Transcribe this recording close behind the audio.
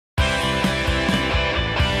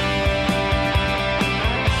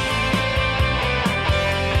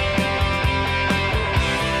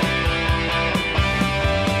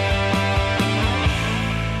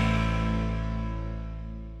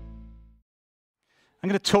I'm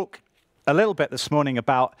going to talk a little bit this morning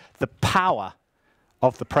about the power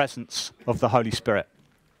of the presence of the Holy Spirit.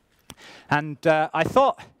 And I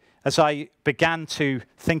thought, as I began to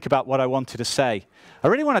think about what I wanted to say, I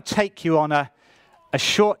really want to take you on a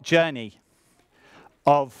short journey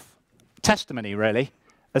of testimony, really,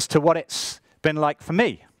 as to what it's been like for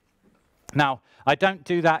me. Now, I don't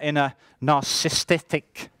do that in a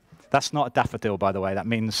narcissistic, that's not a daffodil, by the way, that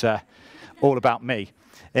means all about me,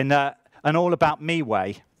 in an all about me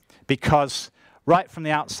way, because right from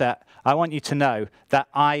the outset, I want you to know that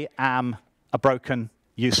I am a broken,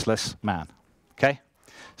 useless man, okay?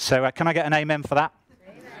 So can I get an amen for that?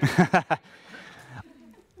 Amen.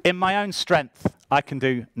 In my own strength, I can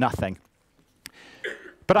do nothing.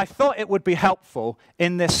 But I thought it would be helpful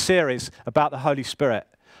in this series about the Holy Spirit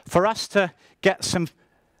for us to get some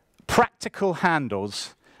practical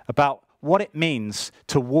handles about what it means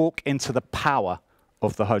to walk into the power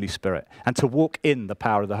of the Holy Spirit and to walk in the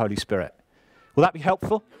power of the Holy Spirit. Will that be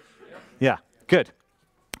helpful? Yeah, good.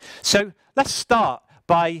 So let's start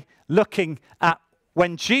by looking at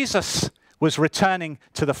when Jesus was returning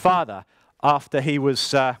to the Father after he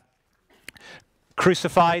was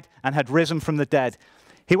crucified and had risen from the dead.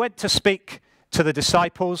 He went to speak to the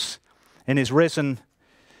disciples in his risen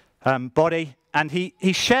body, and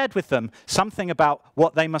he shared with them something about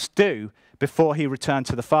what they must do before he returned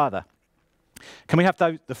to the Father. Can we have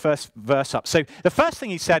the first verse up? So the first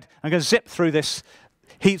thing he said, I'm going to zip through this,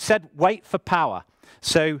 he said, wait for power.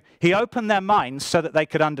 So he opened their minds so that they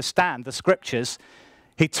could understand the scriptures.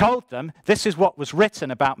 He told them, this is what was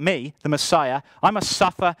written about me, the Messiah. I must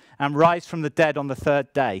suffer and rise from the dead on the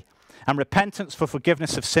third day. And repentance for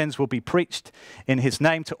forgiveness of sins will be preached in his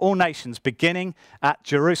name to all nations, beginning at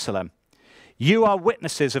Jerusalem. You are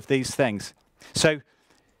witnesses of these things. So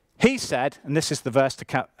he said, and this is the verse to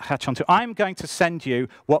catch on to, I'm going to send you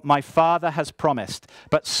what my Father has promised,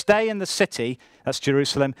 but stay in the city, that's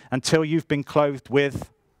Jerusalem, until you've been clothed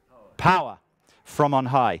with power from on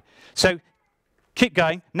high. So keep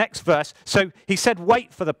going, next verse. So he said,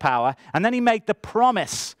 wait for the power, and then he made the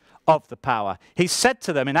promise of the power. He said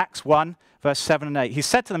to them in Acts 1, verse 7 and 8, he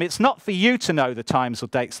said to them, it's not for you to know the times or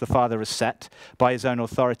dates the Father has set by his own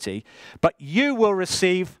authority, but you will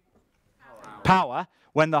receive power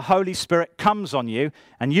when the Holy Spirit comes on you,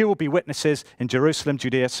 and you will be witnesses in Jerusalem,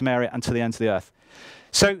 Judea, Samaria, and to the ends of the earth.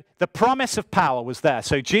 So the promise of power was there.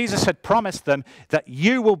 So Jesus had promised them that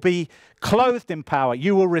you will be clothed in power.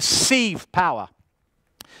 You will receive power.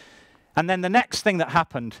 And then the next thing that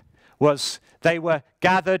happened was they were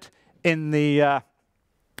gathered in the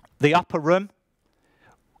upper room,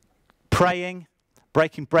 praying,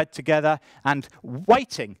 breaking bread together, and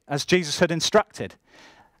waiting as Jesus had instructed.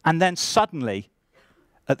 And then suddenly,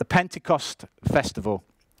 at the Pentecost festival,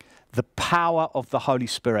 the power of the Holy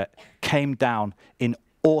Spirit came down in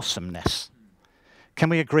awesomeness. Can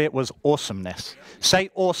we agree it was awesomeness? Say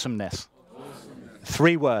awesomeness. Awesomeness.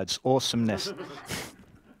 3 words, awesomeness.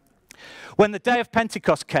 When the day of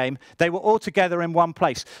Pentecost came, they were all together in one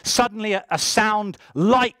place. Suddenly a sound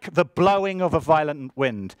like the blowing of a violent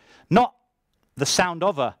wind. Not the sound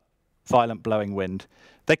of a violent blowing wind.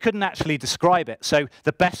 They couldn't actually describe it. So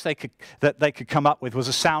the best they could come up with was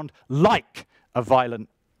a sound like a violent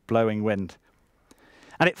blowing wind.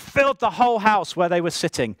 And it filled the whole house where they were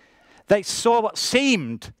sitting. They saw what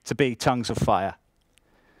seemed to be tongues of fire.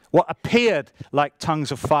 What appeared like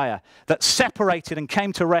tongues of fire that separated and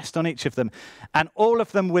came to rest on each of them. And all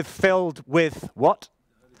of them were filled with what?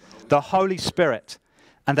 The Holy Spirit.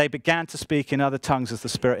 And they began to speak in other tongues as the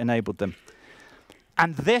Spirit enabled them.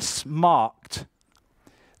 And this marked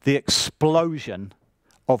the explosion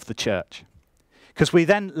of the church. Because we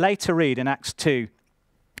then later read in Acts 2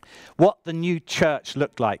 what the new church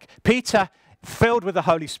looked like. Peter, filled with the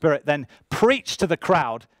Holy Spirit, then preached to the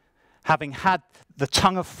crowd, having had the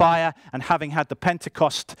tongue of fire and having had the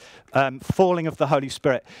Pentecost falling of the Holy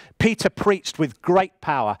Spirit. Peter preached with great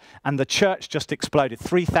power, and the church just exploded.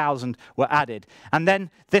 3,000 were added. And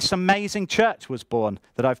then this amazing church was born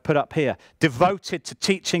that I've put up here, devoted to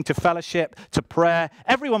teaching, to fellowship, to prayer.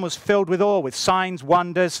 Everyone was filled with awe, with signs,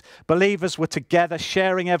 wonders. Believers were together,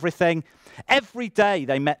 sharing everything. Every day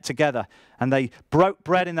they met together, and they broke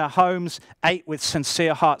bread in their homes, ate with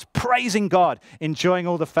sincere hearts, praising God, enjoying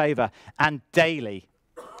all the favor, and daily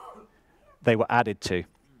they were added to.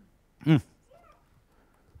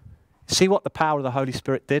 See what the power of the Holy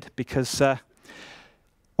Spirit did? Because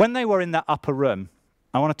when they were in that upper room,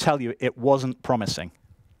 I want to tell you, it wasn't promising.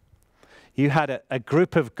 You had a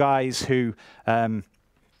group of guys who,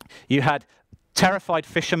 you had terrified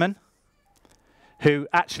fishermen who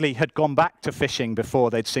actually had gone back to fishing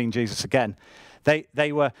before they'd seen Jesus again.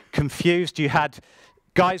 They were confused. You had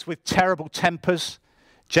guys with terrible tempers,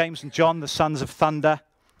 James and John, the sons of thunder,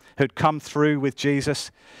 who'd come through with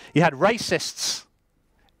Jesus. You had racists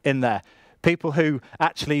in there, people who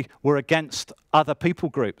actually were against other people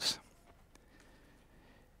groups.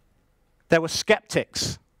 There were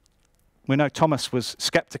skeptics. We know Thomas was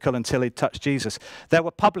skeptical until he touched Jesus. There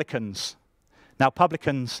were publicans. Now,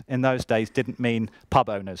 publicans in those days didn't mean pub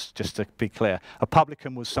owners, just to be clear. A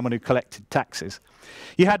publican was someone who collected taxes.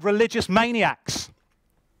 You had religious maniacs,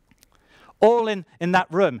 all in that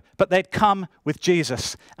room, but they'd come with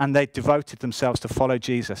Jesus and they'd devoted themselves to follow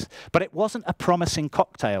Jesus. But it wasn't a promising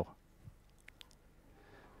cocktail.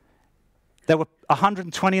 There were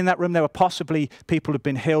 120 in that room. There were possibly people who'd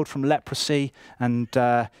been healed from leprosy and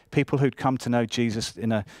people who'd come to know Jesus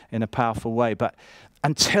in a powerful way. But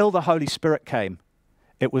until the Holy Spirit came,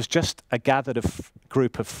 it was just a gathered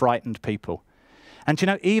group of frightened people. And you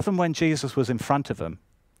know, even when Jesus was in front of them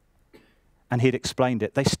and he'd explained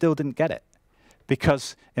it, they still didn't get it.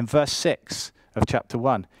 Because in verse 6 of chapter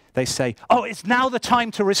 1, they say, "Oh, it's now the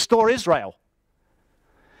time to restore Israel."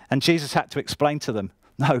 And Jesus had to explain to them,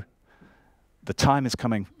 no, the time is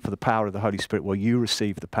coming for the power of the Holy Spirit. Well, you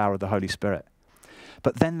receive the power of the Holy Spirit.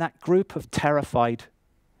 But then that group of terrified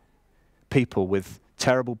people with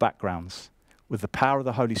terrible backgrounds, with the power of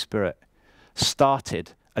the Holy Spirit,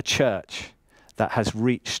 started a church that has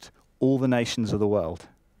reached all the nations of the world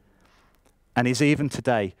and is even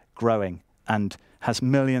today growing and has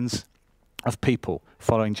millions of people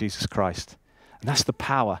following Jesus Christ. And that's the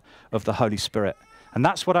power of the Holy Spirit. And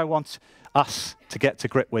that's what I want us to get to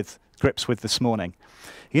grips with this morning.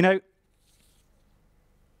 You know,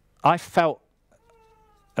 I felt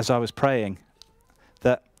as I was praying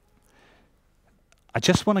that I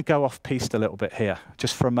just want to go off-piste a little bit here,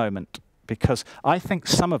 just for a moment, because I think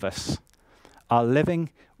some of us are living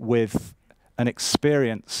with an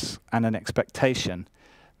experience and an expectation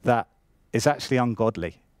that is actually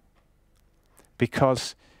ungodly.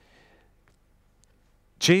 Because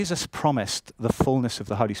Jesus promised the fullness of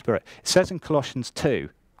the Holy Spirit. It says in Colossians 2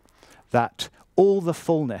 that all the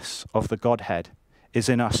fullness of the Godhead is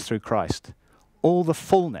in us through Christ. All the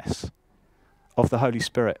fullness of the Holy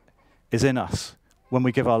Spirit is in us when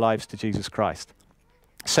we give our lives to Jesus Christ.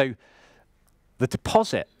 So the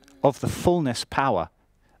deposit of the fullness power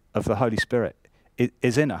of the Holy Spirit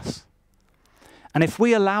is in us. And if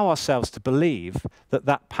we allow ourselves to believe that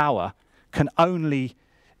that power can only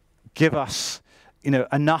give us,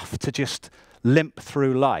 enough to just limp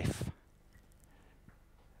through life,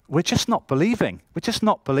 we're just not believing. We're just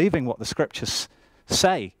not believing what the scriptures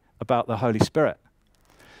say about the Holy Spirit.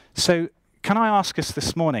 So can I ask us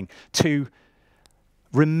this morning to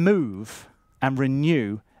remove and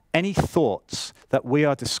renew any thoughts that we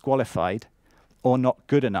are disqualified or not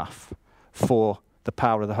good enough for the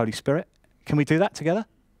power of the Holy Spirit? Can we do that together?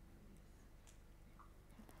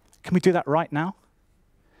 Can we do that right now?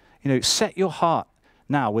 Set your heart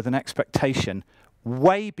now with an expectation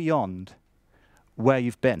way beyond where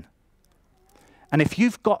you've been. And if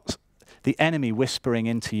you've got the enemy whispering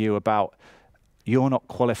into you about you're not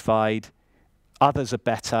qualified, others are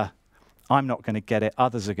better, I'm not going to get it,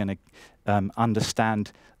 others are going to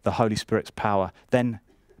understand the Holy Spirit's power, then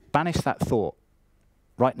banish that thought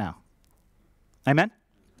right now. Amen?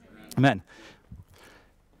 Amen.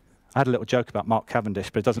 I had a little joke about Mark Cavendish,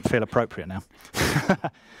 but it doesn't feel appropriate now.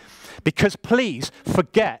 Because please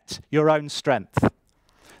forget your own strength.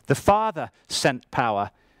 The Father sent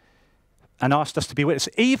power and asked us to be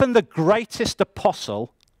witnesses. Even the greatest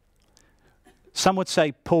apostle, some would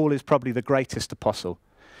say Paul is probably the greatest apostle.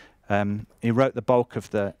 He wrote the bulk of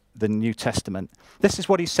the New Testament. This is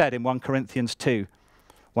what he said in 1 Corinthians 2,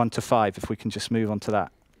 1-5, if we can just move on to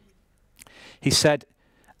that. He said,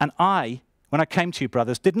 "And I, when I came to you,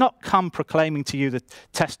 brothers, did not come proclaiming to you the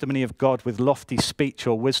testimony of God with lofty speech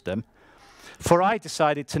or wisdom, for I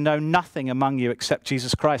decided to know nothing among you except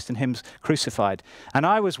Jesus Christ and him crucified. And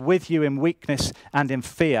I was with you in weakness and in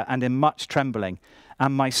fear and in much trembling.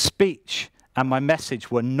 And my speech and my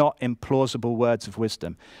message were not in plausible words of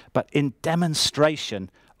wisdom, but in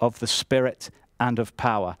demonstration of the Spirit and of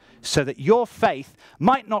power, so that your faith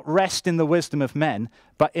might not rest in the wisdom of men,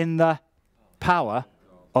 but in the power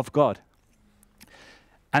of God."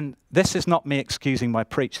 And this is not me excusing my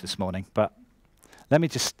preach this morning, but let me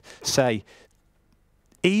just say,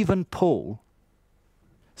 even Paul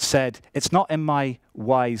said, it's not in my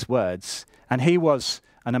wise words, and he was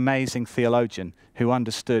an amazing theologian who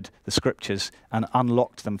understood the scriptures and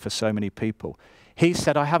unlocked them for so many people. He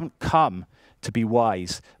said, I haven't come to be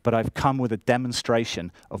wise, but I've come with a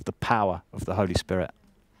demonstration of the power of the Holy Spirit.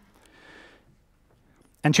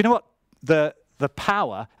 And do you know what the the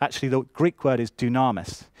power, actually the Greek word is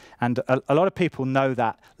dunamis. And a lot of people know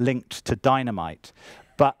that linked to dynamite.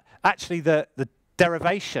 But actually the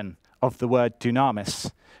derivation of the word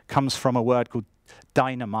dunamis comes from a word called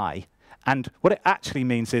dynamai. And what it actually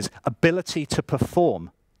means is ability to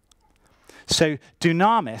perform. So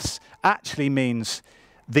dunamis actually means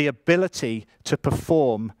the ability to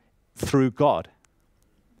perform through God.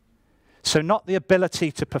 So not the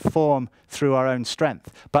ability to perform through our own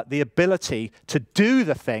strength, but the ability to do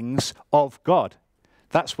the things of God.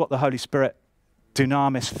 That's what the Holy Spirit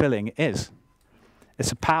dunamis filling is.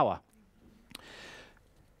 It's a power.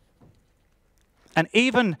 And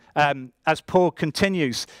even as Paul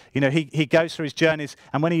continues, he goes through his journeys,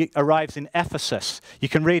 and when he arrives in Ephesus, you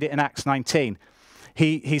can read it in Acts 19,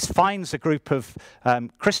 he finds a group of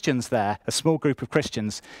Christians there, a small group of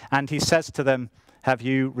Christians, and he says to them, have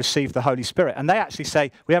you received the Holy Spirit? And they actually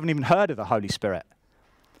say, we haven't even heard of the Holy Spirit.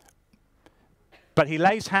 But he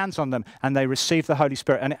lays hands on them, and they receive the Holy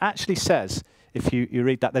Spirit. And it actually says, if you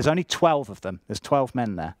read that, there's only 12 of them. There's 12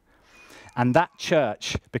 men there. And that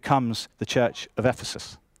church becomes the church of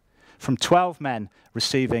Ephesus, from 12 men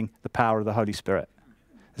receiving the power of the Holy Spirit.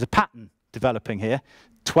 There's a pattern developing here.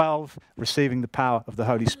 12 receiving the power of the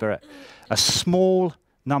Holy Spirit. A small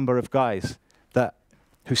number of guys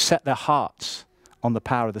who set their hearts on the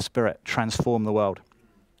power of the Spirit transform the world.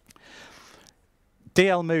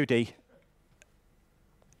 D.L. Moody,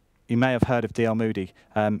 you may have heard of D.L. Moody,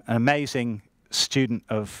 an amazing student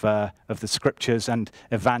of the scriptures and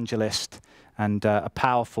evangelist and a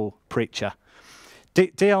powerful preacher.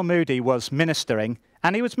 D.L. Moody was ministering,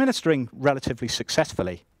 and he was ministering relatively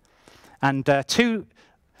successfully. And two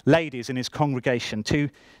ladies in his congregation, two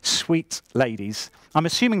sweet ladies, I'm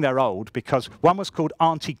assuming they're old because one was called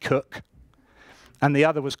Auntie Cook and the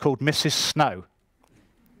other was called Mrs. Snow.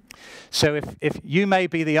 So if you may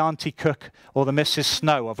be the Auntie Cook or the Mrs.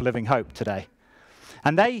 Snow of Living Hope today.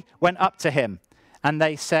 And they went up to him and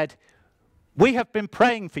they said, we have been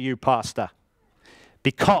praying for you, Pastor,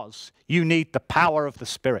 because you need the power of the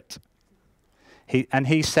Spirit.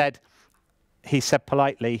 He said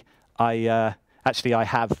politely, I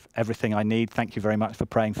have everything I need. Thank you very much for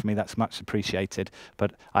praying for me. That's much appreciated.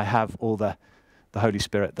 But I have all the Holy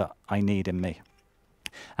Spirit that I need in me.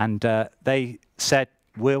 And they said,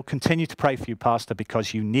 we'll continue to pray for you, Pastor,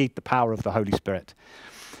 because you need the power of the Holy Spirit.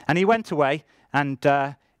 And he went away and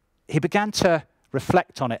he began to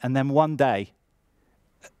reflect on it. And then one day,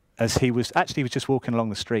 as he was just walking along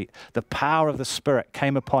the street, the power of the Spirit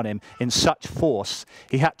came upon him in such force,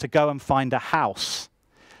 he had to go and find a house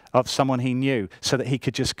of someone he knew so that he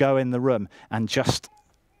could just go in the room and just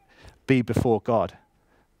be before God,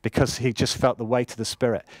 because he just felt the weight of the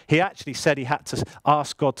Spirit. He actually said he had to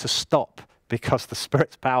ask God to stop because the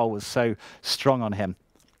Spirit's power was so strong on him.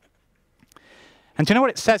 And do you know what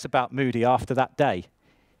it says about Moody after that day?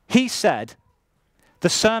 He said, the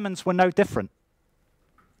sermons were no different.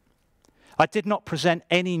 I did not present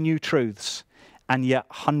any new truths, and yet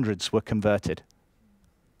hundreds were converted.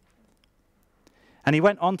 And he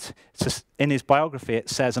went on in his biography, it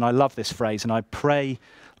says, and I love this phrase, and I pray,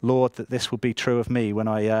 Lord, that this will be true of me when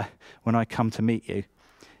I come to meet you.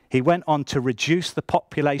 He went on to reduce the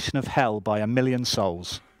population of hell by 1 million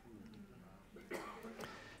souls.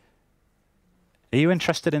 Are you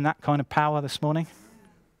interested in that kind of power this morning?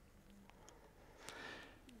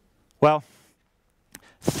 Well,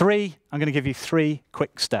 I'm going to give you 3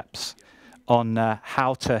 quick steps on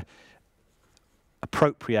how to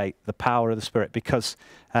appropriate the power of the Spirit, because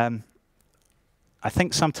I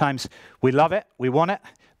think sometimes we love it, we want it,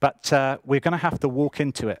 but we're going to have to walk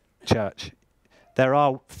into it, church. There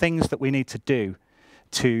are things that we need to do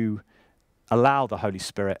to allow the Holy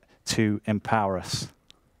Spirit to empower us.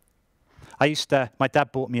 My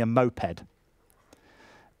dad bought me a moped.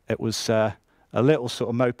 It was a little sort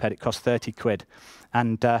of moped. It cost 30 quid.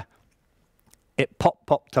 And it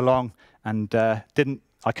popped along and I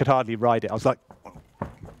could hardly ride it. I was like...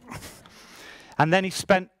 And then he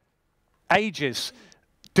spent ages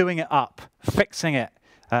doing it up, fixing it,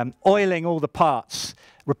 oiling all the parts,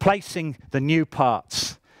 replacing the new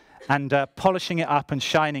parts, and polishing it up and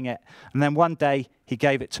shining it. And then one day he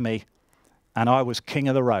gave it to me, and I was king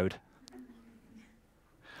of the road.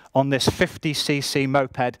 On this 50cc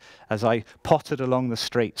moped as I pottered along the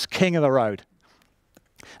streets, king of the road.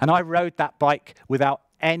 And I rode that bike without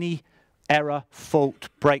any error, fault,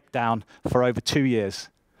 breakdown for over 2 years.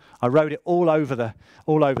 I rode it all over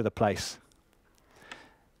the place.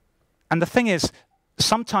 And the thing is,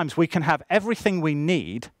 sometimes we can have everything we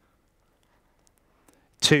need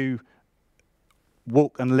to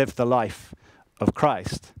walk and live the life of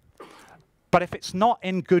Christ. But if it's not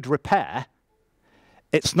in good repair,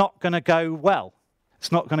 it's not going to go well.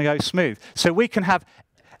 It's not going to go smooth. So we can have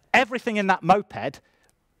everything in that moped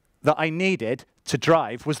that I needed to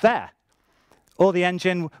drive was there. All the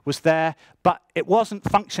engine was there, but it wasn't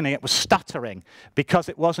functioning. It was stuttering because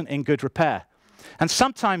it wasn't in good repair. And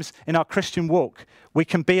sometimes in our Christian walk, we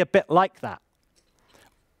can be a bit like that.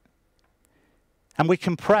 And we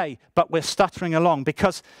can pray, but we're stuttering along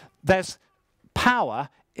because there's power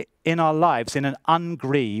in our lives in an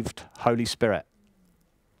ungrieved Holy Spirit.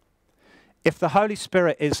 If the Holy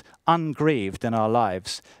Spirit is ungrieved in our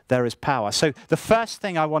lives, there is power. So the first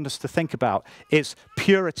thing I want us to think about is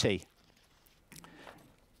purity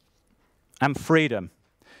and freedom,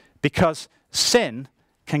 because sin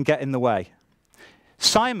can get in the way.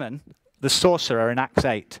 Simon, the sorcerer in Acts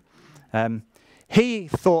 8, he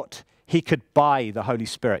thought he could buy the Holy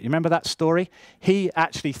Spirit. You remember that story? He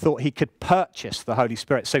actually thought he could purchase the Holy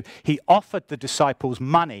Spirit. So he offered the disciples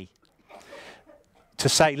money to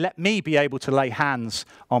say, let me be able to lay hands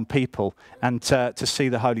on people and to see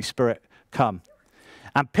the Holy Spirit come.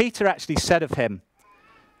 And Peter actually said of him,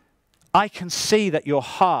 I can see that your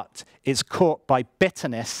heart is caught by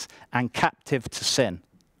bitterness and captive to sin.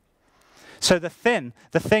 So the thing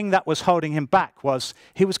that was holding him back was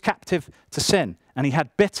he was captive to sin and he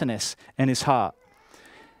had bitterness in his heart.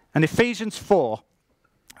 And Ephesians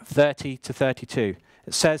 4:30-32,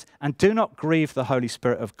 it says, and do not grieve the Holy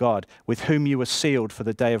Spirit of God, with whom you were sealed for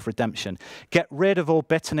the day of redemption. Get rid of all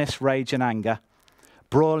bitterness, rage, and anger,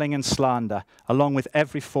 brawling and slander, along with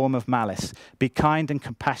every form of malice. Be kind and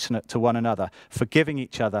compassionate to one another, forgiving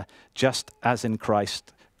each other, just as in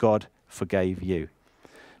Christ God forgave you.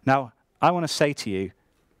 Now, I want to say to you,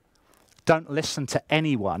 don't listen to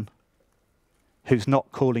anyone who's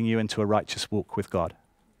not calling you into a righteous walk with God.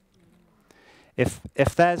 If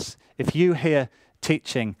you hear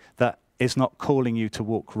teaching that is not calling you to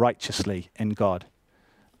walk righteously in God,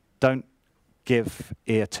 don't give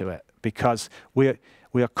ear to it, because we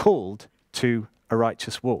are called to a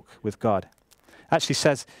righteous walk with God. It actually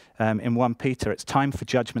says in 1 Peter, it's time for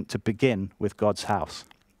judgment to begin with God's house.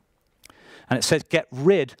 And it says, get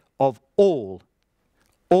rid of all.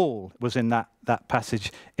 All was in that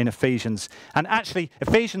passage in Ephesians. And actually,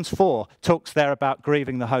 Ephesians 4 talks there about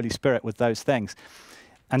grieving the Holy Spirit with those things.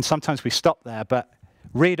 And sometimes we stop there, but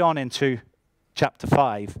read on into chapter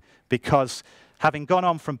 5, because having gone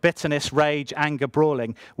on from bitterness, rage, anger,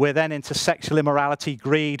 brawling, we're then into sexual immorality,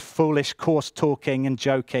 greed, foolish, coarse talking, and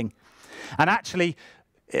joking. And actually,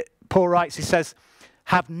 Paul writes, he says,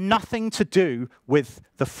 have nothing to do with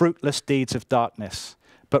the fruitless deeds of darkness,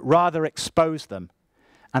 but rather expose them.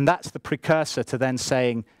 And that's the precursor to then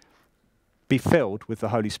saying, be filled with the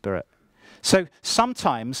Holy Spirit. So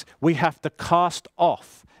sometimes we have to cast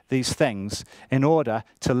off these things in order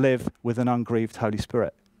to live with an ungrieved Holy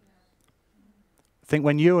Spirit. I think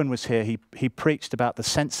when Ewan was here, he preached about the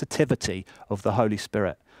sensitivity of the Holy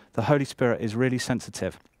Spirit. The Holy Spirit is really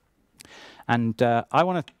sensitive. And I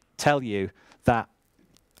want to tell you that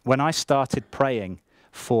when I started praying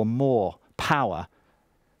for more power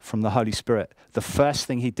from the Holy Spirit, the first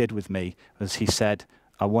thing he did with me was he said,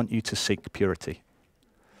 I want you to seek purity.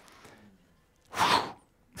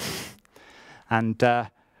 And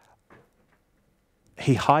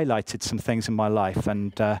he highlighted some things in my life,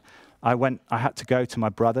 and I had to go to my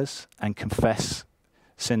brothers and confess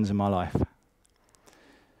sins in my life.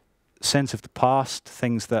 Sins of the past,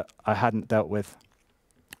 things that I hadn't dealt with.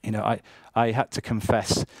 You know, I had to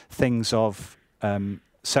confess things of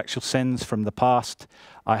sexual sins from the past.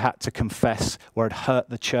 I had to confess where it hurt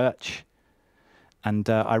the church. And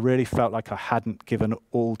I really felt like I hadn't given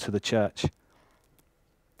all to the church.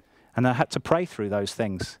 And I had to pray through those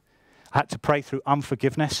things. I had to pray through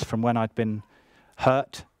unforgiveness from when I'd been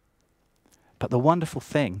hurt. But the wonderful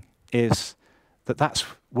thing is that that's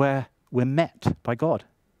where we're met by God.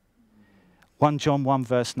 1 John 1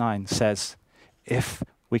 verse 9 says, if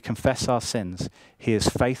we confess our sins, he is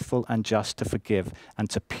faithful and just to forgive and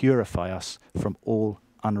to purify us from all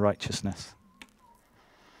unrighteousness.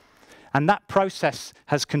 And that process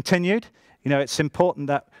has continued. You know, it's important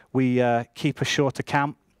that we keep a short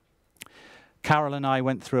account. Carol and I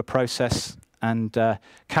went through a process, and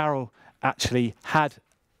Carol actually had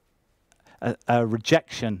a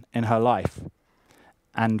rejection in her life,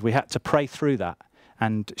 and we had to pray through that,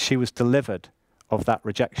 and she was delivered of that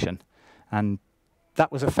rejection, and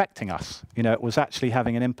that was affecting us. You know, it was actually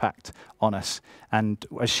having an impact on us, and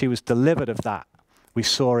as she was delivered of that, we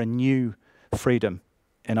saw a new freedom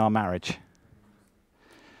in our marriage.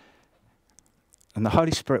 And the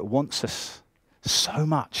Holy Spirit wants us so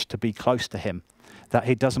much to be close to him that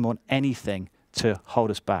he doesn't want anything to hold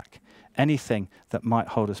us back, anything that might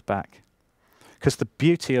hold us back. Because the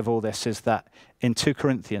beauty of all this is that in 2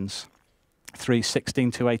 Corinthians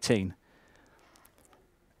 3:16 to 18,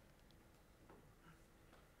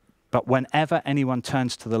 but whenever anyone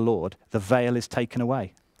turns to the Lord, the veil is taken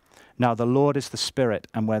away. Now the Lord is the Spirit,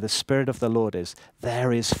 and where the Spirit of the Lord is,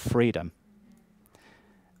 there is freedom.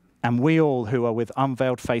 And we all who are with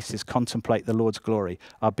unveiled faces contemplate the Lord's glory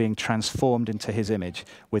are being transformed into his image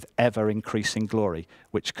with ever-increasing glory,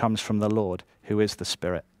 which comes from the Lord, who is the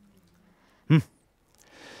Spirit.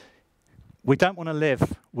 We don't want to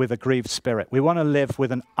live with a grieved spirit. We want to live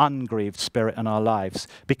with an ungrieved spirit in our lives.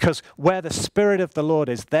 Because where the Spirit of the Lord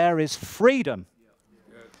is, there is freedom.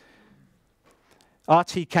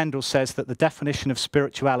 R.T. Kendall says that the definition of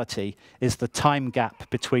spirituality is the time gap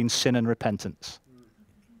between sin and repentance.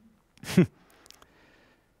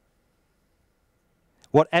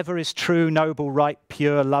 Whatever is true, noble, right,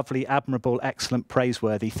 pure, lovely, admirable, excellent,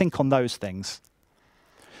 praiseworthy, think on those things.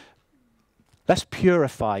 Let's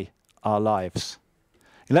purify our lives.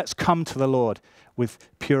 Let's come to the Lord with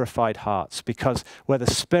purified hearts, because where the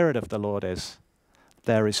Spirit of the Lord is,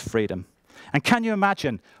 there is freedom. And can you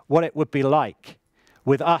imagine what it would be like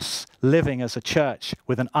with us living as a church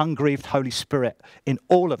with an ungrieved Holy Spirit in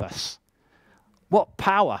all of us? What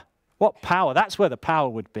power! What power! That's where the power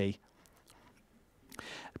would be.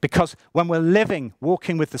 Because when we're living,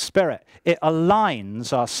 walking with the Spirit, it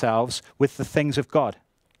aligns ourselves with the things of God.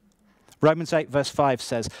 Romans 8 verse 5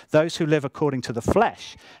 says, those who live according to the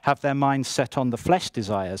flesh have their minds set on the flesh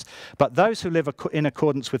desires, but those who live in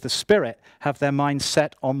accordance with the Spirit have their minds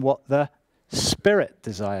set on what the Spirit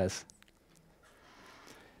desires.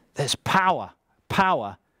 There's power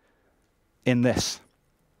in this.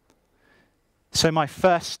 So my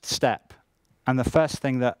first step, and the first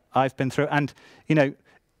thing that I've been through, and, you know,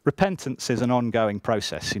 repentance is an ongoing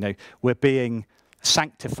process. You know, we're being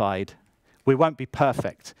sanctified. We won't be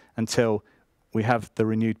perfect until we have the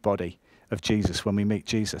renewed body of Jesus when we meet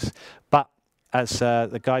Jesus. But as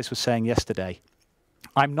the guys were saying yesterday,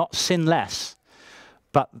 I'm not sinless,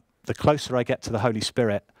 but the closer I get to the Holy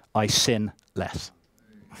Spirit, I sin less.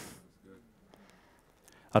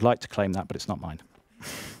 I'd like to claim that, but it's not mine.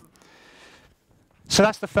 So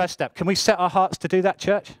that's the first step. Can we set our hearts to do that,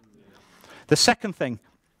 church? The second thing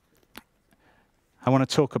I want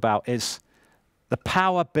to talk about is the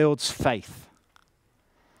power builds faith.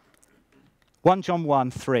 1 John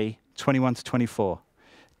 1:3, 21 to 24.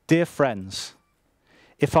 Dear friends,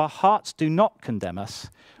 if our hearts do not condemn us,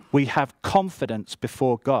 we have confidence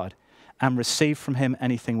before God and receive from him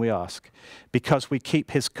anything we ask, because we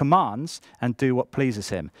keep his commands and do what pleases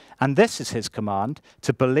him. And this is his command,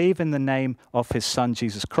 to believe in the name of his Son,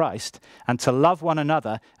 Jesus Christ, and to love one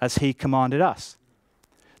another as he commanded us.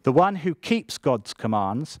 The one who keeps God's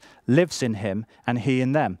commands lives in him and he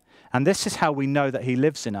in them. And this is how we know that he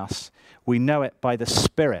lives in us. We know it by the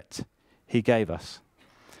Spirit he gave us.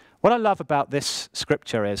 What I love about this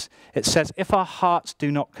scripture is it says, if our hearts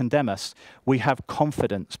do not condemn us, we have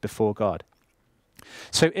confidence before God.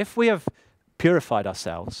 So if we have purified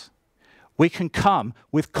ourselves, we can come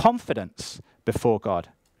with confidence before God.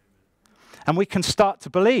 And we can start to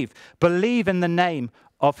believe in the name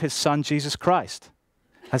of his Son, Jesus Christ,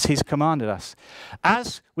 as he's commanded us.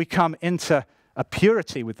 As we come into a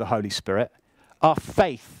purity with the Holy Spirit, our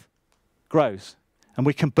faith grows and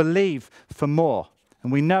we can believe for more.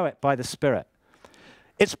 And we know it by the Spirit.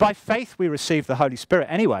 It's by faith we receive the Holy Spirit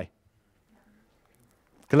anyway.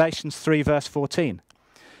 Galatians 3 verse 14.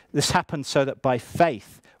 This happened so that by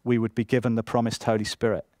faith we would be given the promised Holy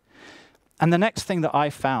Spirit. And the next thing that I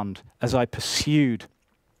found as I pursued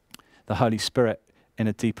the Holy Spirit in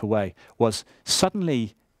a deeper way was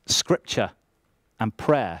suddenly Scripture and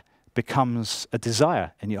prayer becomes a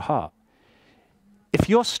desire in your heart. If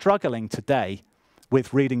you're struggling today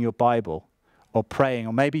with reading your Bible, or praying,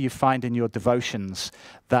 or maybe you find in your devotions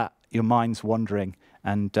that your mind's wandering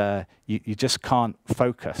and you just can't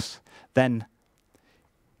focus, then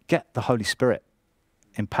get the Holy Spirit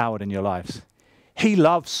empowered in your lives. He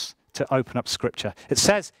loves to open up Scripture. It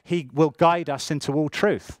says he will guide us into all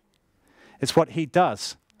truth. It's what he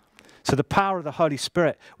does. So the power of the Holy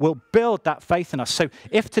Spirit will build that faith in us. So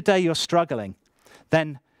if today you're struggling,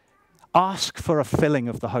 then ask for a filling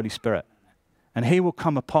of the Holy Spirit, and he will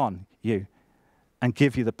come upon you and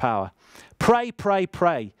give you the power. Pray, pray,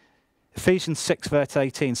 pray. Ephesians 6 verse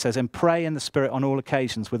 18 says, and pray in the Spirit on all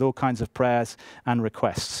occasions with all kinds of prayers and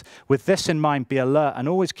requests. With this in mind, be alert and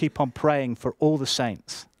always keep on praying for all the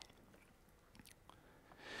saints.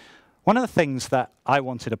 One of the things that I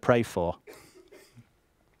wanted to pray for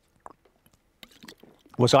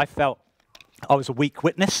was I felt I was a weak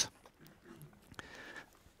witness.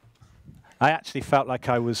 I actually felt like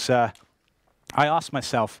I was I ask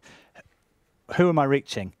myself, who am I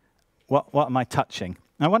reaching? What am I touching?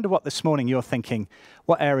 And I wonder what this morning you're thinking,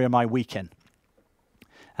 what area am I weak in?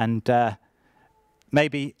 And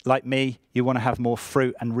maybe, like me, you want to have more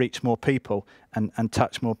fruit and reach more people and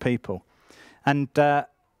touch more people. And I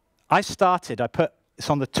put it's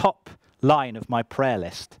on the top line of my prayer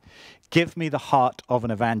list. Give me the heart of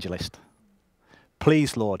an evangelist.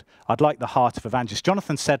 Please, Lord, I'd like the heart of evangelist.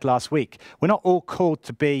 Jonathan said last week, we're not all called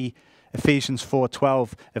to be Ephesians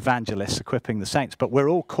 4:12 evangelists equipping the saints, but we're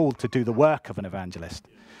all called to do the work of an evangelist,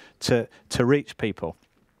 to reach people.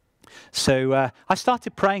 So I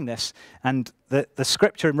started praying this, and the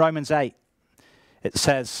scripture in Romans 8, it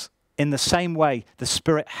says, in the same way, the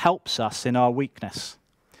Spirit helps us in our weakness.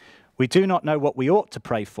 We do not know what we ought to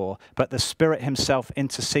pray for, but the Spirit himself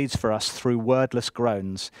intercedes for us through wordless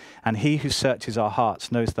groans, and he who searches our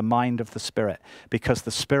hearts knows the mind of the Spirit, because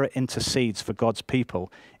the Spirit intercedes for God's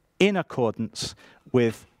people in accordance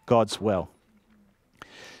with God's will.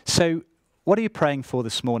 So, what are you praying for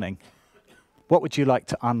this morning? What would you like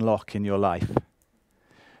to unlock in your life?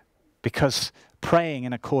 Because praying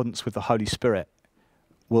in accordance with the Holy Spirit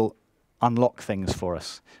will unlock things for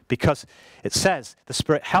us. Because it says the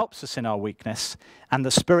Spirit helps us in our weakness, and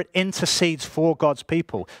the Spirit intercedes for God's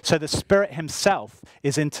people. So the Spirit himself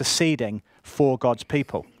is interceding for God's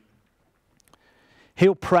people.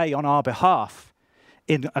 He'll pray on our behalf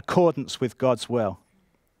in accordance with God's will.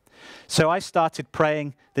 So I started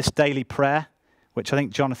praying this daily prayer, which I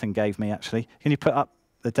think Jonathan gave me, actually. Can you put up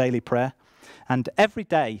the daily prayer? And every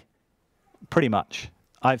day, pretty much,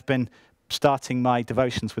 I've been starting my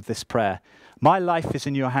devotions with this prayer. My life is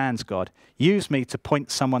in your hands, God. Use me to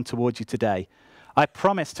point someone towards you today. I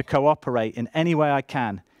promise to cooperate in any way I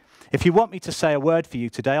can. If you want me to say a word for you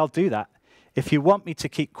today, I'll do that. If you want me to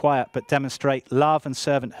keep quiet but demonstrate love and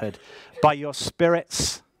servanthood, by your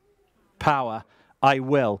Spirit's power, I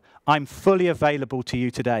will. I'm fully available to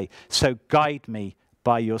you today. So guide me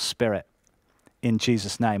by your Spirit. In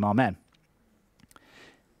Jesus' name, amen.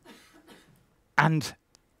 And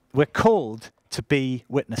we're called to be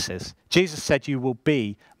witnesses. Jesus said, you will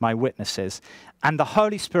be my witnesses. And the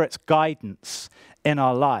Holy Spirit's guidance in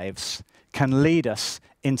our lives can lead us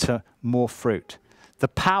into more fruit. The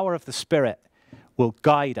power of the Spirit will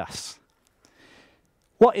guide us.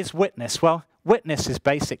 What is witness? Well, witness is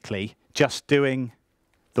basically just doing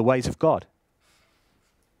the ways of God.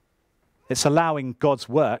 It's allowing God's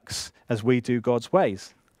works as we do God's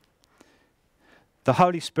ways. The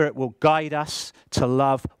Holy Spirit will guide us to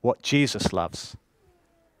love what Jesus loves.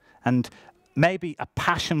 And maybe a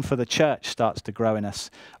passion for the church starts to grow in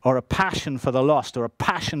us, or a passion for the lost, or a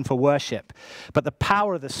passion for worship. But the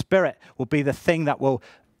power of the Spirit will be the thing that will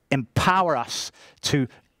empower us to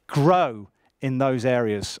grow in those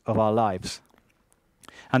areas of our lives.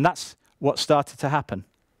 And that's what started to happen.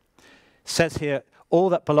 It says here, all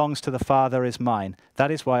that belongs to the Father is mine.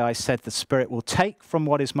 That is why I said the Spirit will take from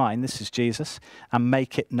what is mine, this is Jesus, and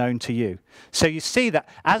make it known to you. So you see that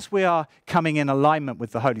as we are coming in alignment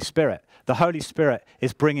with the Holy Spirit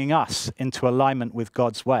is bringing us into alignment with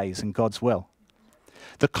God's ways and God's will.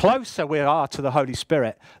 The closer we are to the Holy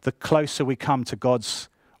Spirit, the closer we come to God's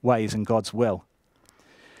ways and God's will.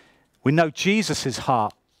 We know Jesus'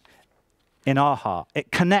 heart in our heart.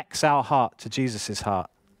 It connects our heart to Jesus' heart.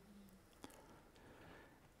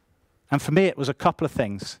 And for me, it was a couple of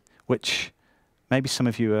things which maybe some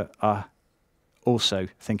of you are also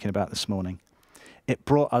thinking about this morning. It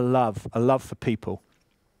brought a love for people.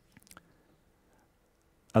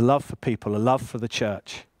 A love for people, a love for the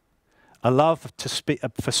church. A love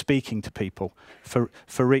for speaking to people, for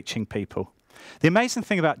reaching people. The amazing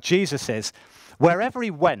thing about Jesus is, wherever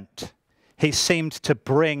he went, he seemed to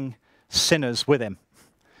bring sinners with him.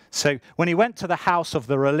 So when he went to the house of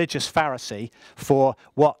the religious Pharisee for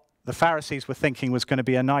what the Pharisees were thinking was going to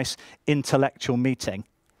be a nice intellectual meeting,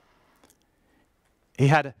 he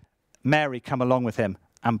had Mary come along with him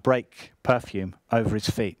and break perfume over his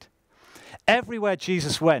feet. Everywhere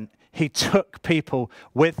Jesus went, he took people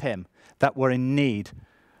with him that were in need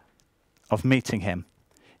of meeting him.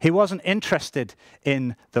 He wasn't interested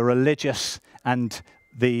in the religious and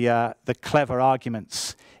the clever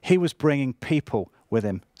arguments. He was bringing people with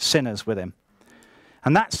him, sinners with him.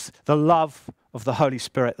 And that's the love of the Holy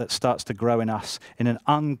Spirit that starts to grow in us, in an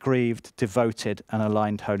ungrieved, devoted, and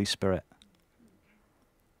aligned Holy Spirit.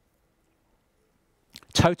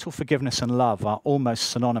 Total forgiveness and love are almost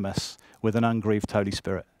synonymous with an ungrieved Holy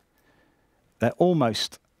Spirit. They're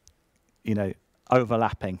almost,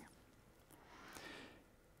 overlapping.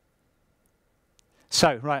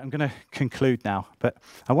 So, right, I'm going to conclude now, but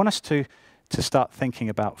I want us to start thinking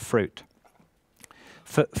about fruit.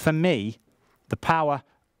 For me, the power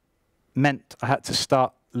meant I had to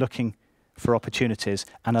start looking for opportunities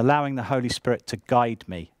and allowing the Holy Spirit to guide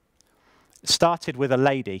me. It started with a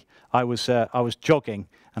lady. I was jogging,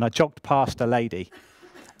 and I jogged past a lady.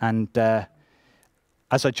 And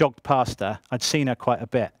as I jogged past her, I'd seen her quite a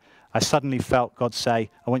bit. I suddenly felt God say,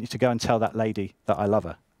 I want you to go and tell that lady that I love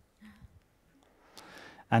her.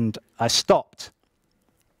 And I stopped,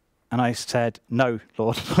 and I said, no,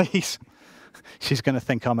 Lord, please. She's going to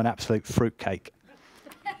think I'm an absolute fruitcake.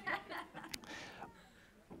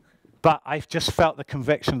 But I just felt the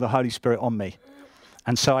conviction of the Holy Spirit on me.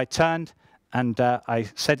 And so I turned and I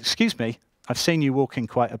said, excuse me, I've seen you walking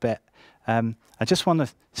quite a bit. I just want to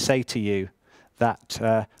say to you that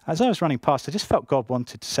as I was running past, I just felt God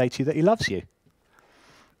wanted to say to you that he loves you.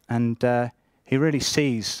 And he really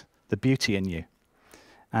sees the beauty in you.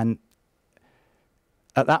 And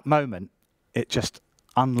at that moment, it just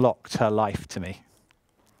unlocked her life to me.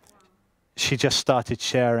 She just started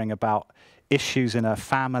sharing about issues in her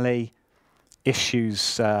family,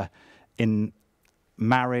 issues in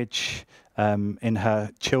marriage, in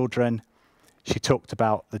her children. She talked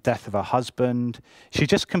about the death of her husband. She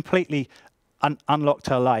just completely unlocked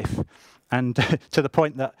her life. And to the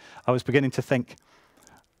point that I was beginning to think,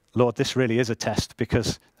 Lord, this really is a test,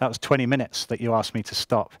 because that was 20 minutes that you asked me to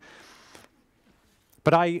stop.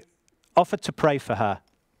 But I offered to pray for her.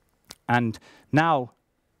 And now,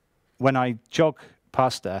 when I jog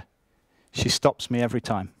past her, she stops me every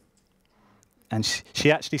time. And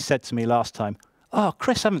she actually said to me last time, oh,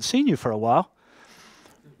 Chris, I haven't seen you for a while.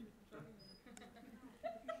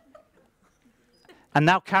 And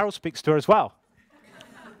now Carol speaks to her as well.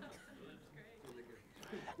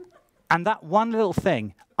 And that one little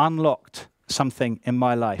thing unlocked something in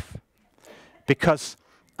my life, because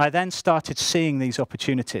I then started seeing these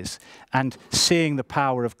opportunities and seeing the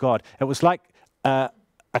power of God. It was like a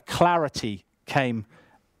clarity came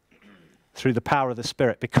through the power of the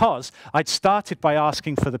Spirit, because I'd started by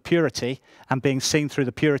asking for the purity and being seen through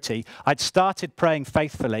the purity. I'd started praying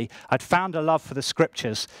faithfully. I'd found a love for the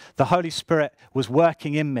Scriptures. The Holy Spirit was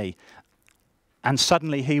working in me, and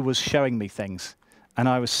suddenly he was showing me things, and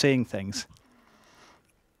I was seeing things.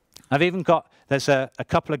 I've even there's a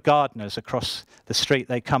couple of gardeners across the street.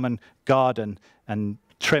 They come and garden and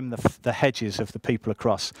trim the hedges of the people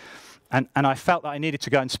across. And I felt that I needed to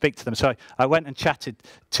go and speak to them. So I went and chatted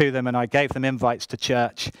to them, and I gave them invites to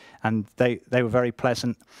church, and they were very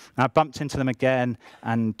pleasant. And I bumped into them again,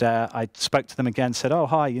 and I spoke to them again, said, oh,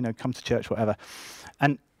 hi, come to church, whatever.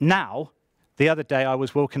 And now, the other day, I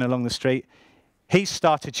was walking along the street. He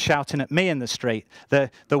started shouting at me in the street. The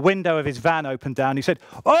window of his van opened down. He said,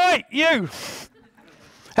 oi, you!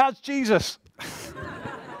 How's Jesus?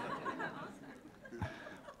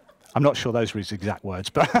 I'm not sure those were his exact words,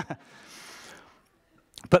 but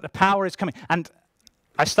but the power is coming. And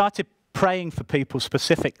I started praying for people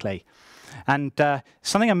specifically. And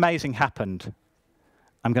something amazing happened.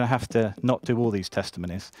 I'm going to have to not do all these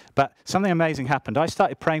testimonies. But something amazing happened. I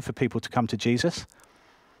started praying for people to come to Jesus.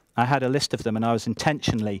 I had a list of them, and I was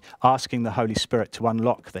intentionally asking the Holy Spirit to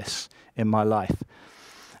unlock this in my life.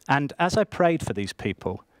 And as I prayed for these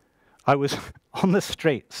people, I was on the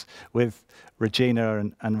streets with Regina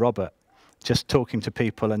and Robert, just talking to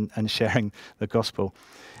people and sharing the gospel.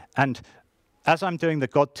 And as I'm doing the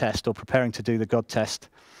God test, or preparing to do the God test,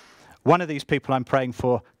 one of these people I'm praying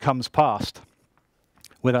for comes past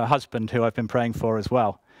with her husband, who I've been praying for as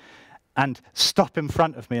well, and stop in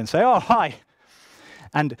front of me and say, oh, hi.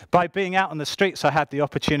 And by being out on the streets, I had the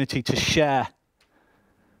opportunity to share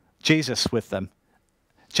Jesus with them,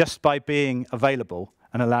 just by being available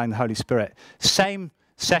and allowing the Holy Spirit. Same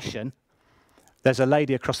session, there's a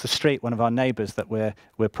lady across the street, one of our neighbours that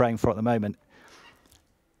we're praying for at the moment.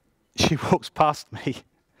 She walks past me,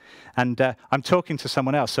 and I'm talking to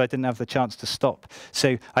someone else, so I didn't have the chance to stop.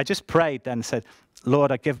 So I just prayed and said,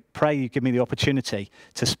 Lord, pray you give me the opportunity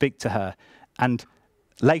to speak to her. And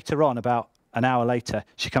later on, about an hour later,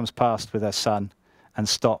 she comes past with her son and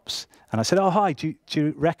stops. And I said, oh, hi, do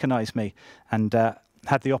you recognise me? And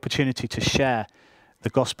had the opportunity to share the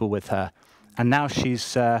gospel with her. And now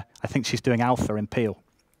she's, I think she's doing Alpha in Peel.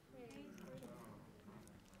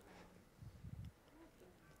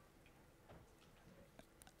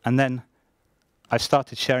 And then I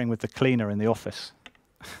started sharing with the cleaner in the office.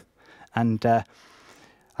 And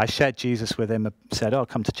I shared Jesus with him, said, oh,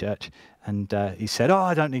 come to church. And he said, oh,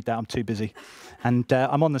 I don't need that, I'm too busy. And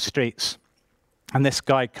I'm on the streets, and this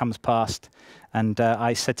guy comes past, and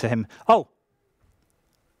I said to him, oh,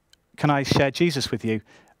 can I share Jesus with you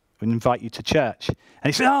and invite you to church? And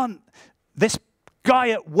he said, oh, this guy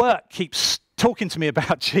at work keeps talking to me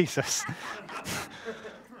about Jesus.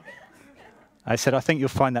 I said, I think you'll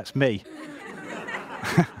find that's me.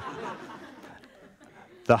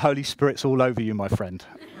 The Holy Spirit's all over you, my friend.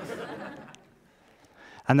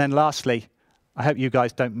 And then lastly, I hope you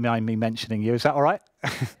guys don't mind me mentioning you. Is that all right?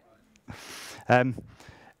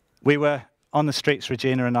 We were on the streets,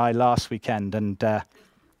 Regina and I, last weekend, and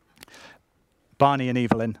Barney and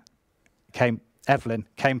Evelyn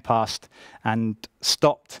came past and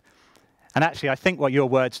stopped. And actually, I think what your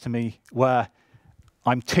words to me were,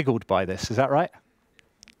 I'm tickled by this. Is that right?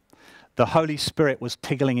 The Holy Spirit was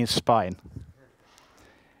tickling his spine.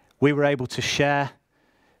 We were able to share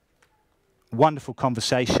wonderful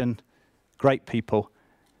conversation, great people.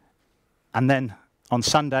 And then on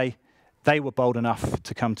Sunday, they were bold enough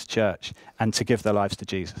to come to church and to give their lives to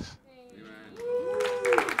Jesus.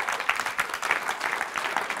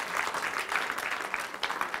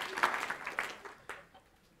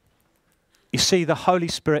 You see, the Holy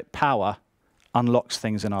Spirit power unlocks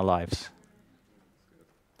things in our lives.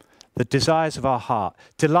 The desires of our heart.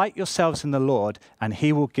 Delight yourselves in the Lord, and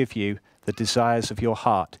he will give you the desires of your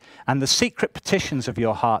heart. And the secret petitions of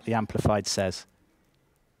your heart, the Amplified says.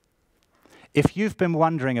 If you've been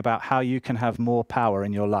wondering about how you can have more power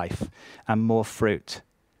in your life and more fruit,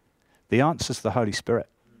 the answer's the Holy Spirit.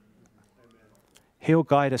 He'll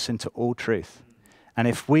guide us into all truth. And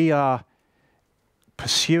if we are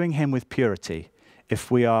pursuing him with purity, if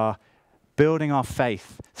we are building our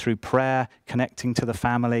faith through prayer, connecting to the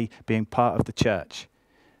family, being part of the church,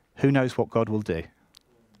 who knows what God will do?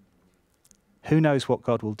 Who knows what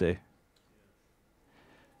God will do?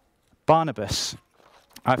 Barnabas,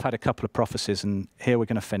 I've had a couple of prophecies, and here we're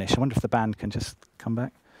going to finish. I wonder if the band can just come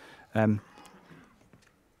back. I've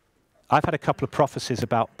had a couple of prophecies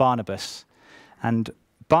about Barnabas. And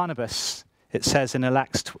Barnabas, it says in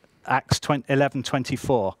Acts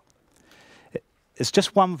 11:24, it's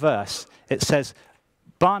just one verse. It says,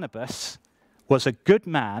 Barnabas was a good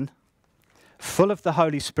man, full of the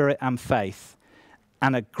Holy Spirit and faith,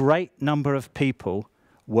 and a great number of people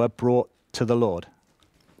were brought to the Lord.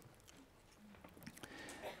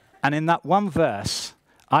 And in that one verse,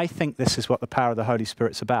 I think this is what the power of the Holy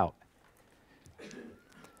Spirit's about.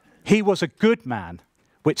 He was a good man,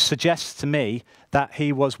 which suggests to me that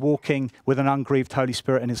he was walking with an ungrieved Holy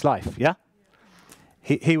Spirit in his life, yeah?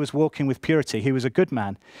 He was walking with purity. He was a good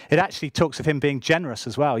man. It actually talks of him being generous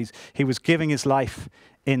as well. He was giving his life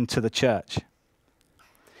into the church.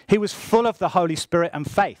 He was full of the Holy Spirit and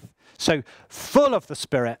faith. So full of the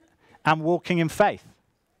Spirit and walking in faith,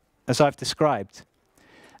 as I've described.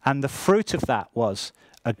 And the fruit of that was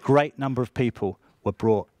a great number of people were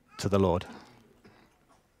brought to the Lord.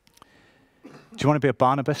 Do you want to be a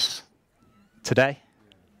Barnabas today?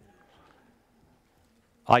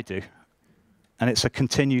 I do. And it's a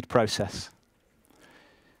continued process.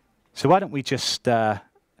 So why don't we just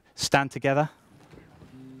stand together?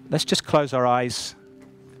 Let's just close our eyes,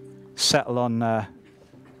 settle on the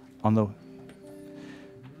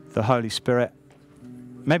Holy Spirit.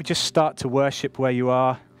 Maybe just start to worship where you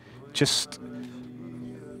are. Just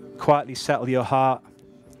quietly settle your heart.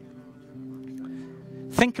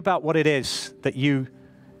 Think about what it is that you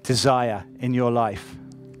desire in your life.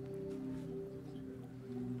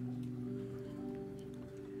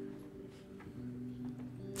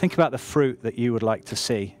 Think about the fruit that you would like to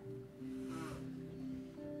see.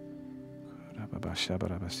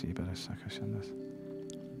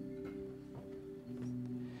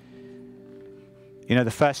 You know, the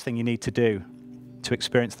first thing you need to do to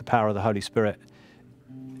experience the power of the Holy Spirit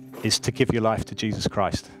is to give your life to Jesus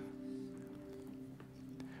Christ.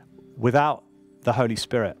 Without the Holy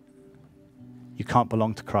Spirit, you can't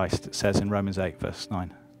belong to Christ, it says in Romans 8, verse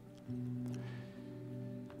 9.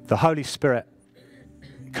 The Holy Spirit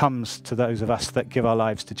comes to those of us that give our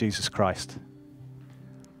lives to Jesus Christ.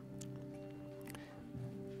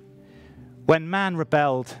 When man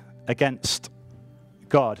rebelled against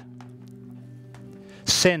God,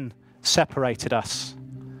 sin separated us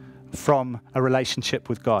from a relationship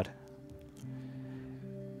with God.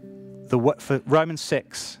 For Romans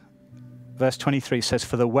 6, verse 23 says,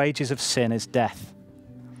 "For the wages of sin is death,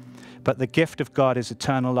 but the gift of God is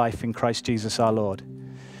eternal life in Christ Jesus our Lord."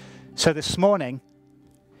 So this morning,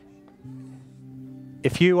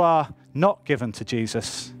 if you are not given to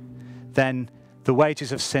Jesus, then the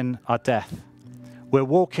wages of sin are death. We're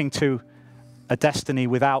walking to a destiny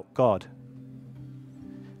without God.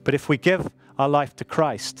 But if we give our life to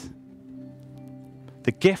Christ,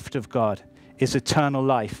 the gift of God is eternal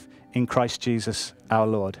life in Christ Jesus our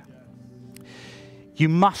Lord. You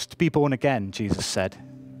must be born again, Jesus said.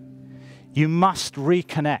 You must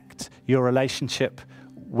reconnect your relationship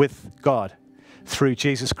with God through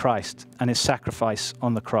Jesus Christ and his sacrifice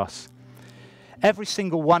on the cross. Every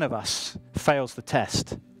single one of us fails the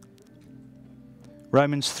test.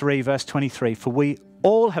 Romans 3, verse 23, for we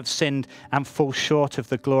all have sinned and fall short of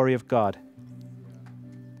the glory of God.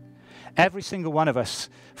 Every single one of us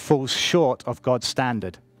falls short of God's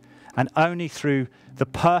standard. And only through the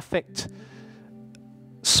perfect,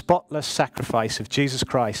 spotless sacrifice of Jesus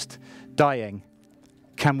Christ dying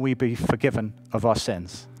can we be forgiven of our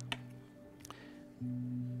sins.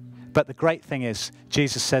 But the great thing is,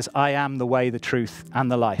 Jesus says, I am the way, the truth, and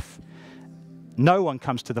the life. No one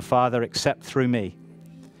comes to the Father except through me.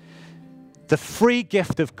 The free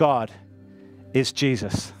gift of God is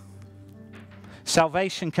Jesus.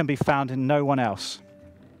 Salvation can be found in no one else.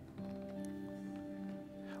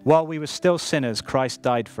 While we were still sinners, Christ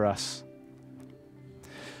died for us.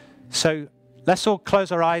 So let's all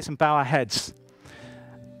close our eyes and bow our heads.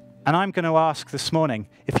 And I'm going to ask this morning,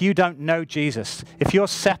 if you don't know Jesus, if you're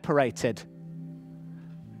separated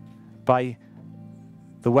by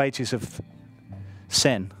the wages of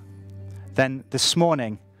sin, then this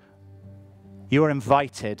morning you are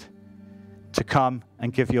invited to come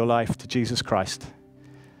and give your life to Jesus Christ,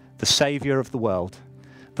 the Savior of the world,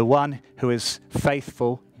 the one who is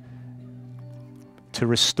faithful to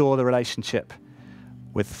restore the relationship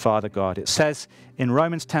with Father God. It says in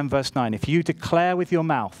Romans 10, verse 9, if you declare with your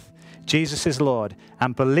mouth Jesus is Lord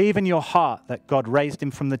and believe in your heart that God raised him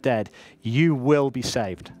from the dead, you will be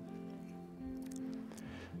saved.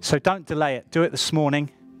 So don't delay it. Do it this morning.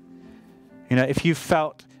 You know, if you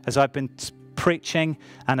felt, as I've been preaching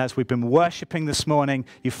and as we've been worshiping this morning,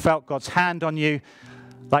 you felt God's hand on you,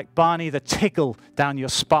 like Barney, the tickle down your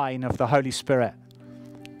spine of the Holy Spirit,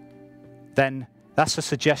 then that's a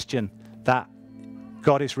suggestion that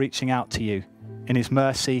God is reaching out to you in his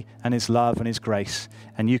mercy and his love and his grace,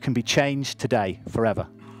 and you can be changed today forever.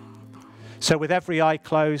 So with every eye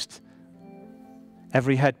closed,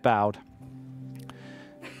 every head bowed,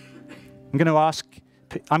 I'm going to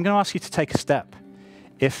ask you to take a step.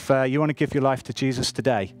 If you want to give your life to Jesus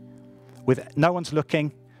today, with no one's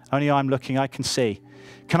looking, only I'm looking, I can see.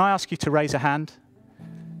 Can I ask you to raise a hand?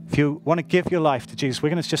 If you want to give your life to Jesus, we're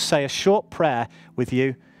going to just say a short prayer with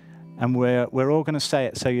you, and we're all going to say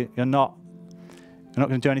it so you're not going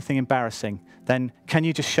to do anything embarrassing. Then can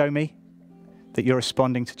you just show me that you're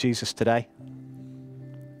responding to Jesus today?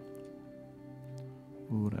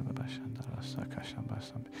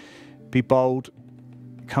 Be bold.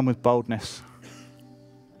 Come with boldness.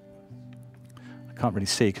 I can't really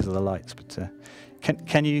see because of the lights, but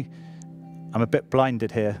can you, I'm a bit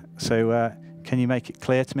blinded here, so can you make it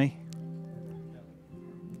clear to me?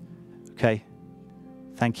 Okay,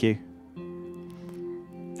 thank you.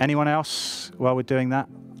 Anyone else while we're doing that?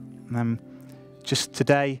 Just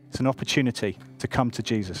today, it's an opportunity to come to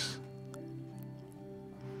Jesus.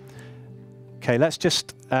 Okay, let's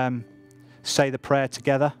just say the prayer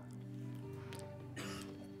together.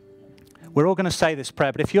 We're all going to say this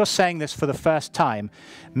prayer, but if you're saying this for the first time,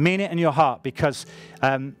 mean it in your heart, because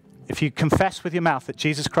if you confess with your mouth that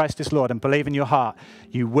Jesus Christ is Lord and believe in your heart,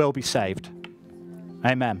 you will be saved.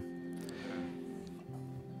 Amen.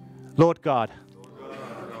 Lord God,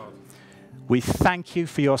 we thank you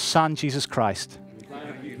for your Son, Jesus Christ.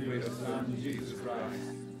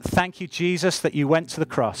 Thank you, Jesus, that you went to the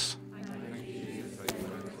cross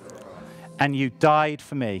and you died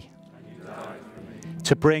for me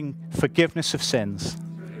to bring forgiveness of sins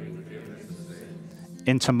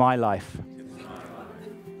into my life.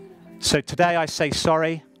 So today I say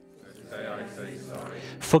sorry.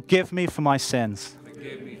 Forgive me for my sins.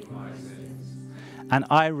 And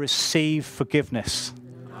I receive forgiveness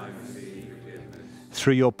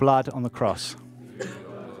through your blood on the cross.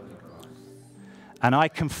 And I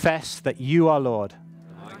confess that you are Lord.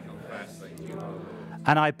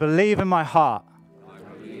 And I believe in my heart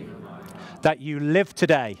that you live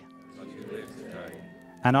today.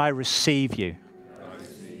 And I receive you.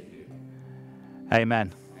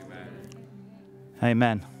 Amen.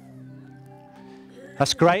 Amen.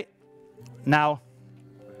 That's great. Now,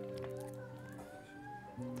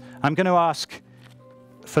 I'm going to ask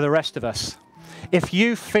for the rest of us, if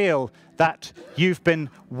you feel that you've been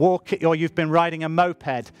walking or you've been riding a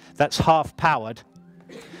moped that's half powered,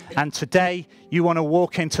 and today you want to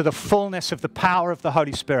walk into the fullness of the power of the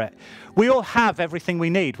Holy Spirit. We all have everything we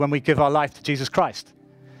need when we give our life to Jesus Christ.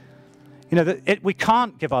 You know, we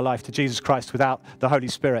can't give our life to Jesus Christ without the Holy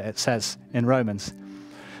Spirit, it says in Romans.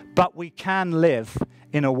 But we can live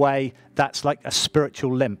in a way that's like a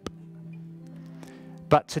spiritual limp.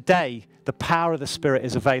 But today, the power of the Spirit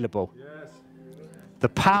is available. The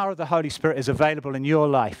power of the Holy Spirit is available in your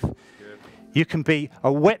life. You can be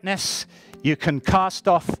a witness. You can cast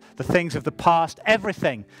off the things of the past,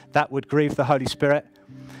 everything that would grieve the Holy Spirit.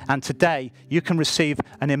 And today, you can receive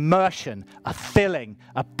an immersion, a filling,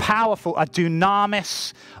 a powerful, a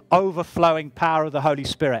dunamis, overflowing power of the Holy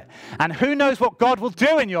Spirit. And who knows what God will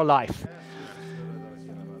do in your life?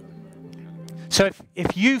 So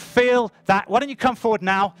if you feel that, why don't you come forward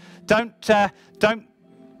now? Don't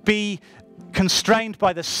be constrained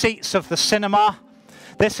by the seats of the cinema.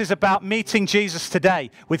 This is about meeting Jesus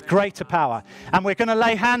today with greater power. And we're going to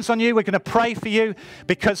lay hands on you. We're going to pray for you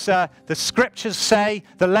because the scriptures say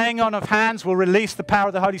the laying on of hands will release the power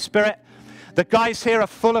of the Holy Spirit. The guys here are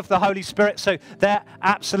full of the Holy Spirit, so they're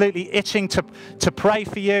absolutely itching to pray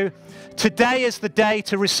for you. Today is the day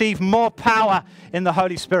to receive more power in the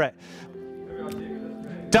Holy Spirit.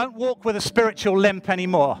 Don't walk with a spiritual limp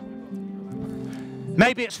anymore.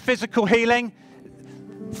 Maybe it's physical healing.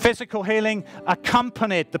 Physical healing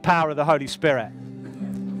accompanied the power of the Holy Spirit.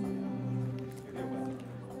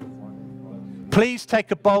 Please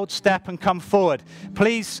take a bold step and come forward.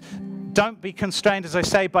 Please don't be constrained, as I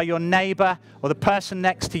say, by your neighbor or the person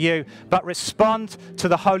next to you, but respond to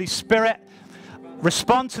the Holy Spirit.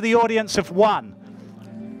 Respond to the audience of one.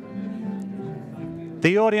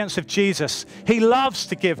 The audience of Jesus. He loves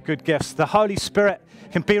to give good gifts. The Holy Spirit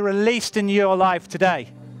can be released in your life today.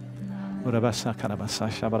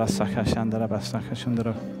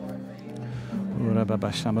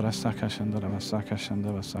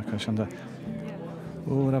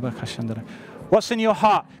 What's in your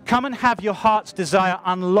heart? Come and have your heart's desire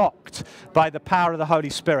unlocked by the power of the Holy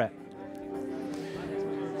Spirit.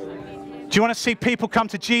 Do you want to see people come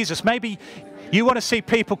to Jesus? Maybe you want to see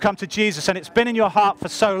people come to Jesus and it's been in your heart for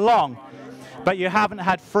so long, but you haven't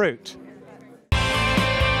had fruit.